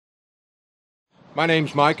My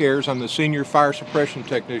name's Mike Ayers. I'm the Senior Fire Suppression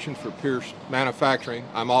Technician for Pierce Manufacturing.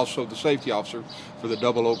 I'm also the Safety Officer for the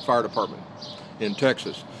Double Oak Fire Department in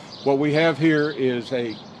Texas. What we have here is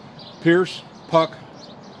a Pierce Puck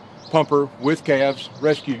pumper with CAFS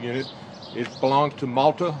rescue unit. It belongs to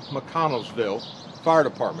Malta McConnellsville Fire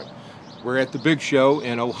Department. We're at the big show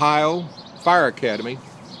in Ohio Fire Academy,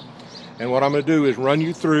 and what I'm going to do is run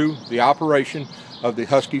you through the operation of the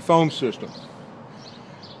Husky Foam System.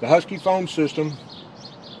 The Husky Foam System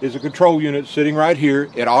is a control unit sitting right here.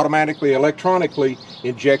 It automatically, electronically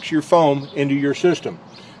injects your foam into your system.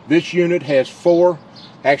 This unit has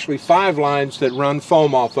actually five lines that run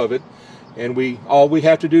foam off of it, and all we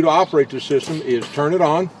have to do to operate the system is turn it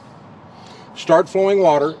on, start flowing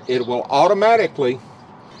water. It will automatically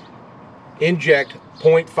inject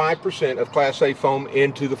 0.5% of Class A foam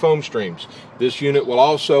into the foam streams. This unit will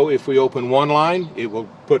also, if we open one line, it will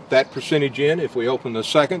put that percentage in. If we open the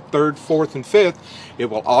second, third, fourth, and fifth, it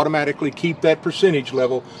will automatically keep that percentage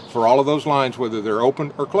level for all of those lines, whether they're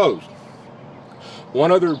open or closed.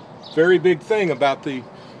 One other very big thing about the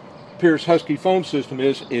Pierce Husky Foam System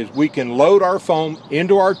is we can load our foam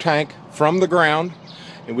into our tank from the ground,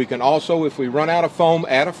 and we can also, if we run out of foam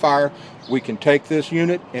at a fire, we can take this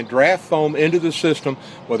unit and draft foam into the system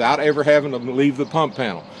without ever having to leave the pump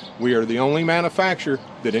panel. We are the only manufacturer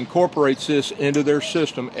that incorporates this into their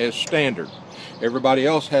system as standard. Everybody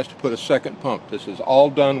else has to put a second pump. This is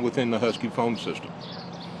all done within the Husky Foam System.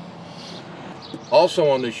 Also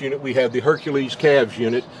on this unit, we have the Hercules CAFS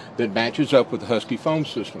unit that matches up with the Husky Foam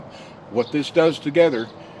System. What this does together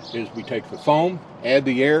is we take the foam, add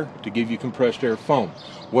the air to give you compressed air foam.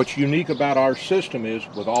 What's unique about our system is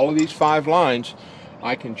with all of these five lines,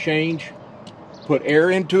 I can put air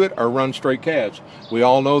into it or run straight CAFS. We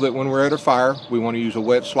all know that when we're at a fire, we want to use a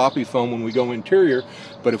wet, sloppy foam when we go interior,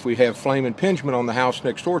 but if we have flame impingement on the house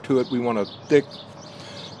next door to it, we want a thick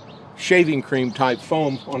shaving cream type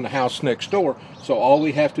foam on the house next door. So all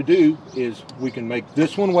we have to do is we can make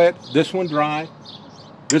this one wet, this one dry,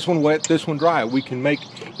 this one wet, this one dry. We can make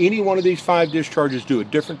any one of these five discharges do a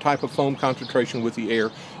different type of foam concentration with the air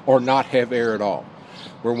or not have air at all.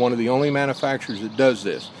 We're one of the only manufacturers that does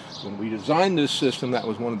this. When we designed this system, that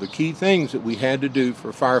was one of the key things that we had to do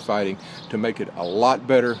for firefighting to make it a lot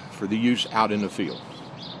better for the use out in the field.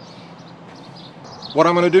 What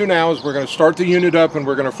I'm going to do now is we're going to start the unit up and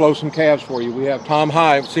we're going to flow some CAFS for you. We have Tom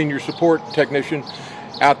Hive, Senior Support Technician,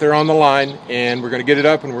 out there on the line, and we're going to get it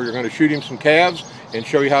up and we're going to shoot him some CAFS and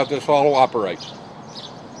show you how this all operates.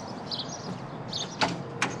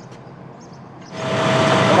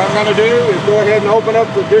 What I'm going to do is go ahead and open up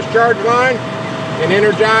the discharge line and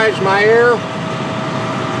energize my air,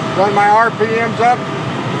 run my RPMs up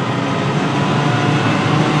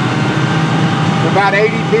to about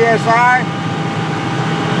 80 psi.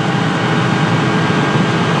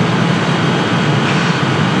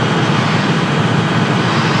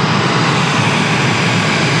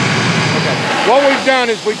 What we've done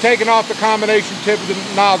is we've taken off the combination tip of the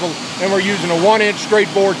nozzle and we're using a 1-inch straight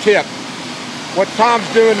bore tip. What Tom's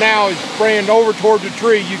doing now is spraying over toward the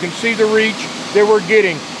tree. You can see the reach that we're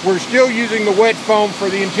getting. We're still using the wet foam for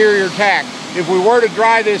the interior tack. If we were to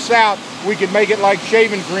dry this out, we could make it like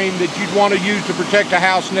shaving cream that you'd want to use to protect a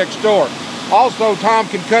house next door. Also, Tom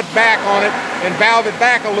can cut back on it and valve it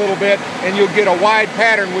back a little bit, and you'll get a wide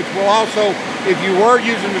pattern, which will also, if you were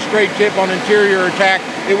using the straight tip on interior attack,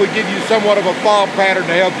 it would give you somewhat of a fog pattern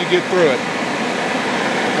to help you get through it.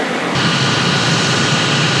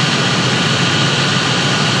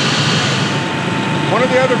 One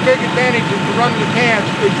of the other big advantages to running the CAFS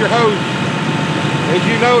is your hose. As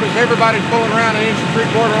you notice, everybody's pulling around an 1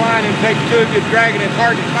 3/4 line and takes two good drag, and it's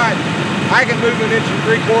hard to tighten. I can move an 1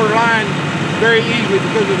 3/4 line very easily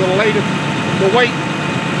because of the weight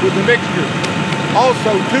with the mixture.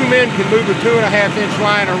 Also, two men can move a 2.5-inch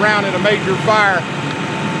line around in a major fire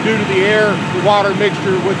due to the air, the water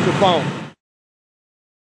mixture with the foam.